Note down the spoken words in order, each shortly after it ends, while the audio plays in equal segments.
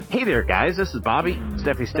Hey there, guys. This is Bobby,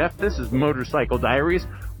 Stephy, Steph. This is Motorcycle Diaries.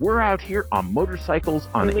 We're out here on motorcycles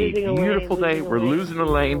on a beautiful day. We're losing a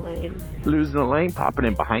lane, popping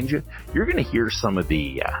in behind you. You're going to hear some of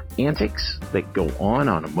the antics that go on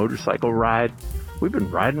a motorcycle ride. We've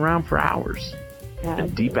been riding around for hours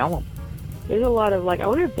in Deep Ellum. There's a lot of, I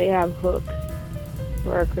wonder if they have hooks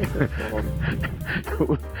for our Christmas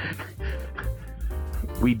bulbs.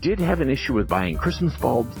 We did have an issue with buying Christmas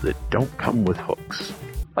bulbs that don't come with hooks.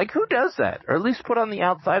 Who does that? Or at least put on the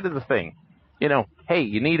outside of the thing. Hey,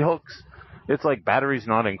 you need hooks. It's like batteries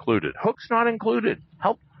not included. Hooks not included.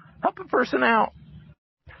 Help a person out.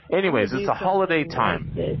 Anyways, it's a holiday time.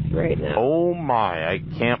 Like this right now. Oh my, I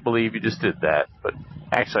can't believe you just did that. But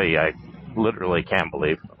actually, I literally can't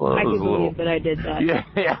believe. Well, I can believe that I did that.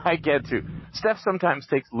 Yeah, I get to. Steph sometimes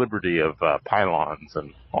takes liberty of pylons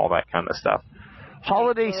and all that kind of stuff.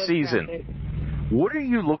 Holiday season. What are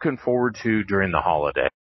you looking forward to during the holiday?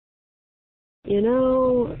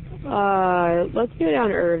 Let's go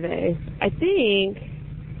down Irvay. I think.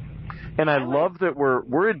 And I love that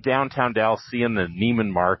we're in downtown Dallas seeing the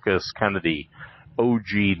Neiman Marcus, kind of the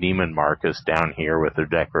OG Neiman Marcus down here with their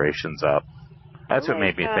decorations up. That's what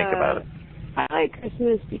made me think about it. I like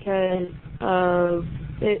Christmas because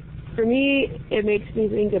for me, it makes me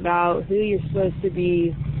think about who you're supposed to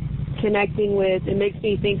be connecting with. It makes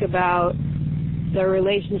me think about the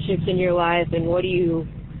relationships in your life and what do you,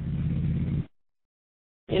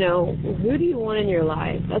 who do you want in your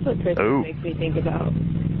life? That's what Christmas makes me think about.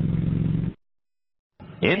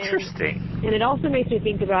 Interesting. And it also makes me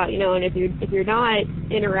think about, and if you're not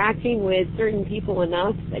interacting with certain people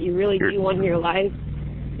enough that you really do want in your life,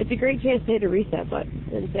 it's a great chance to hit a reset button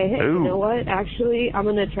and say, hey, you know what? Actually, I'm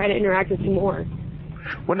going to try to interact with you more.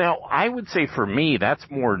 Well, now, I would say for me, that's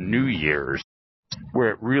more New Year's, where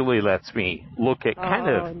it really lets me look at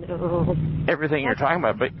everything you're talking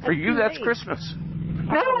about. But for you, that's Christmas.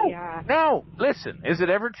 No, listen, is it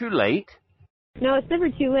ever too late? No, it's never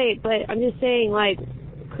too late, but I'm just saying,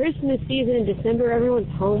 Christmas season in December,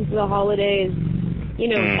 everyone's home for the holidays.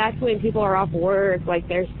 That's when people are off work.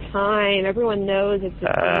 There's time. Everyone knows it's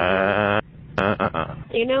a season.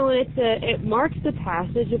 And it marks the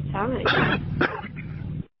passage of time.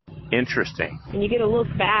 Interesting. And you get to look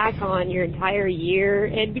back on your entire year.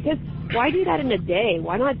 And because why do that in a day?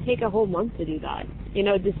 Why not take a whole month to do that?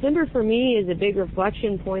 December for me is a big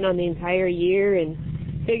reflection point on the entire year and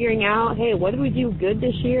figuring out, hey, what did we do good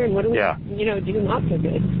this year and what do we, do not so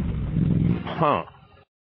good? Huh.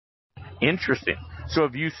 Interesting. So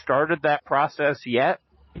have you started that process yet?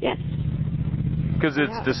 Yes. Because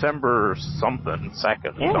it's December something,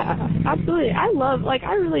 2nd. Yeah, absolutely. I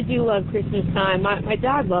really do love Christmas time. My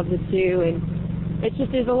dad loves it too, and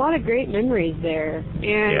there's a lot of great memories there.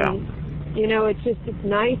 And,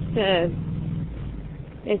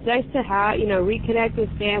 it's nice to have, reconnect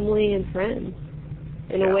with family and friends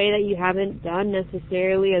in a way that you haven't done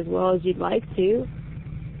necessarily as well as you'd like to.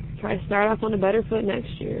 Try to start off on a better foot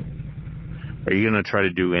next year. Are you going to try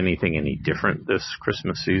to do anything any different this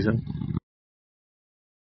Christmas season?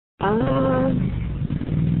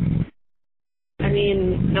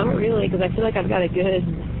 Not really, because I feel like I've got a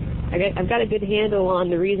good handle on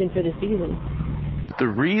the reason for the season. The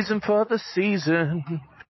reason for the season.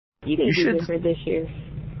 You can do different this year.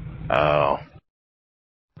 Oh,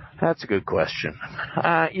 that's a good question.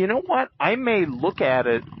 You know what? I may look at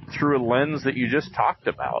it through a lens that you just talked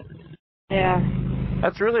about. Yeah.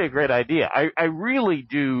 That's really a great idea. I really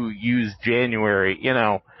do use January,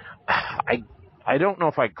 I don't know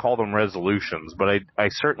if I'd call them resolutions, but I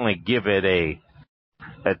certainly give it a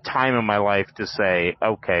time in my life to say,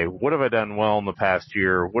 okay, what have I done well in the past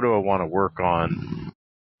year? What do I want to work on?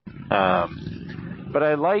 But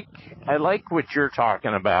I like what you're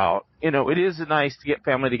talking about. It is nice to get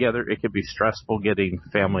family together. It can be stressful getting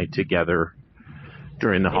family together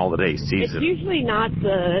during the holiday season. It's usually not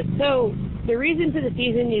the reason for the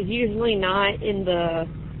season is usually not in the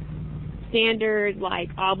standard,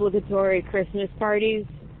 obligatory Christmas parties.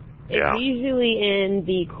 It's usually in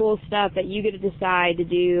the cool stuff that you get to decide to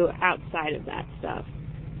do outside of that stuff.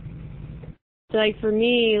 So, for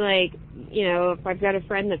me, if I've got a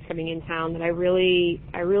friend that's coming in town that I really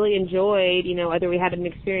enjoyed, whether we had an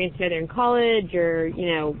experience together in college or,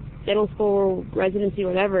 middle school, residency,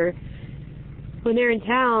 whatever, when they're in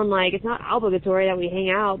town, it's not obligatory that we hang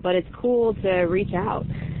out, but it's cool to reach out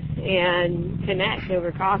and connect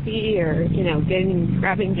over coffee or,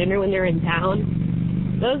 grabbing dinner when they're in town.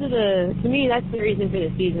 To me, that's the reason for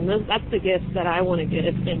the season. That's the gifts that I want to give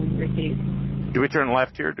and receive. Do we turn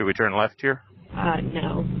left here?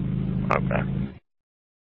 No. Okay.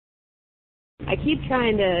 I keep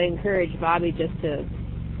trying to encourage Bobby just to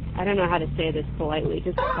I don't know how to say this politely.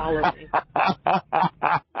 Just follow me.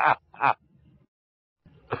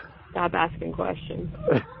 Stop asking questions.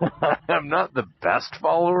 I'm not the best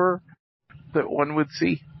follower that one would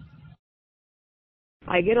see.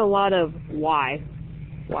 I get a lot of why.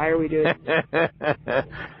 Why are we doing this?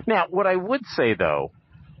 Now, what I would say, though,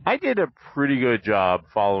 I did a pretty good job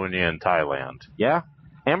following you in Thailand. Yeah?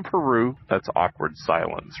 And Peru. That's awkward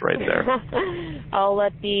silence right there. I'll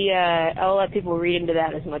let people read into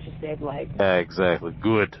that as much as they'd like. Exactly.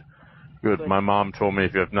 Good. My mom told me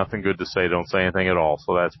if you have nothing good to say, don't say anything at all.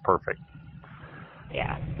 So that's perfect.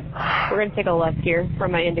 Yeah. We're going to take a left here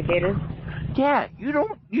from my indicator. Yeah, you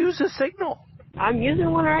don't use a signal. I'm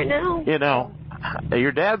using one right now. You know,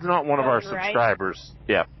 your dad's not one of our subscribers. Right?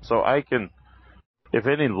 Yeah, so I can, if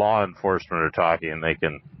any law enforcement are talking, they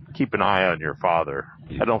can keep an eye on your father.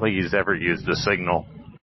 I don't think he's ever used a signal.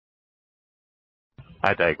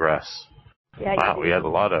 I digress. Yeah, wow, we had a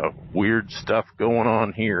lot of weird stuff going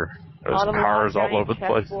on here. There's cars all over the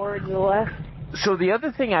place. So the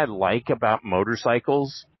other thing I like about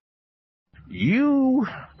motorcycles, you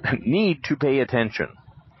need to pay attention.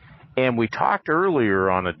 And we talked earlier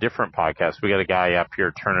on a different podcast. We got a guy up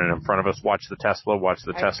here turning in front of us. Watch the Tesla.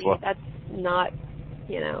 Tesla. That's not,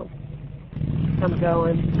 I'm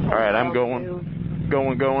going. All right, I'm going.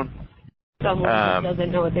 Going. Someone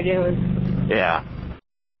doesn't know what they're doing. Yeah.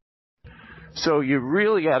 So you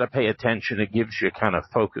really got to pay attention. It gives you kind of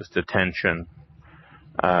focused attention.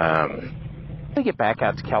 I get back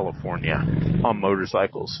out to California on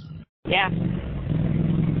motorcycles. Yeah.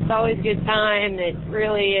 It's always a good time. It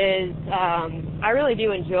really is. I really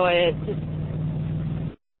do enjoy it. Just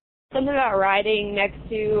something about riding next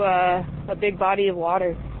to a big body of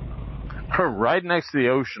water. Right next to the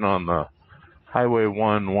ocean on the Highway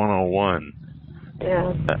 101.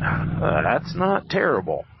 Yeah. That's not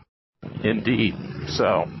terrible. Indeed.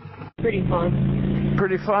 So. Pretty fun.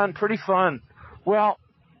 Well,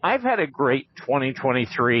 I've had a great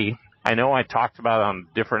 2023. I know I talked about it on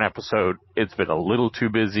a different episode. It's been a little too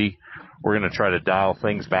busy. We're going to try to dial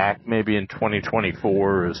things back maybe in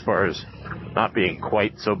 2024 as far as not being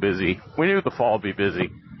quite so busy. We knew the fall would be busy.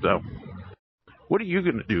 So what are you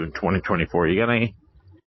going to do in 2024? You got any?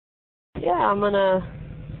 Yeah, I'm going to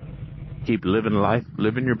keep living life,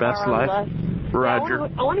 living your best life. Roger. Yeah,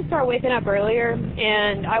 I want to start waking up earlier,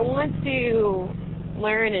 and I want to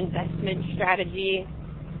learn investment strategy.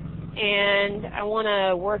 And I want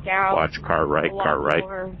to work out. Watch Cartwright.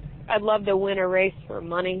 More. I'd love to win a race for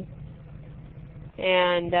money.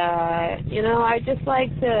 And, I just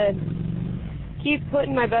like to keep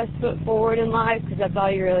putting my best foot forward in life because that's all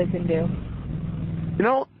you really can do.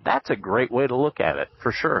 That's a great way to look at it,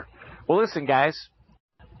 for sure. Well, listen, guys,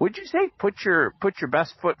 would you say put your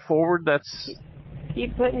best foot forward? That's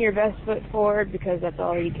keep putting your best foot forward because that's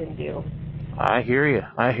all you can do. I hear you.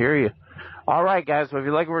 All right, guys. Well, if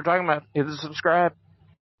you like what we're talking about, hit the subscribe.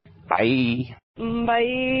 Bye.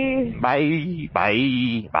 Bye.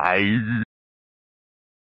 Bye.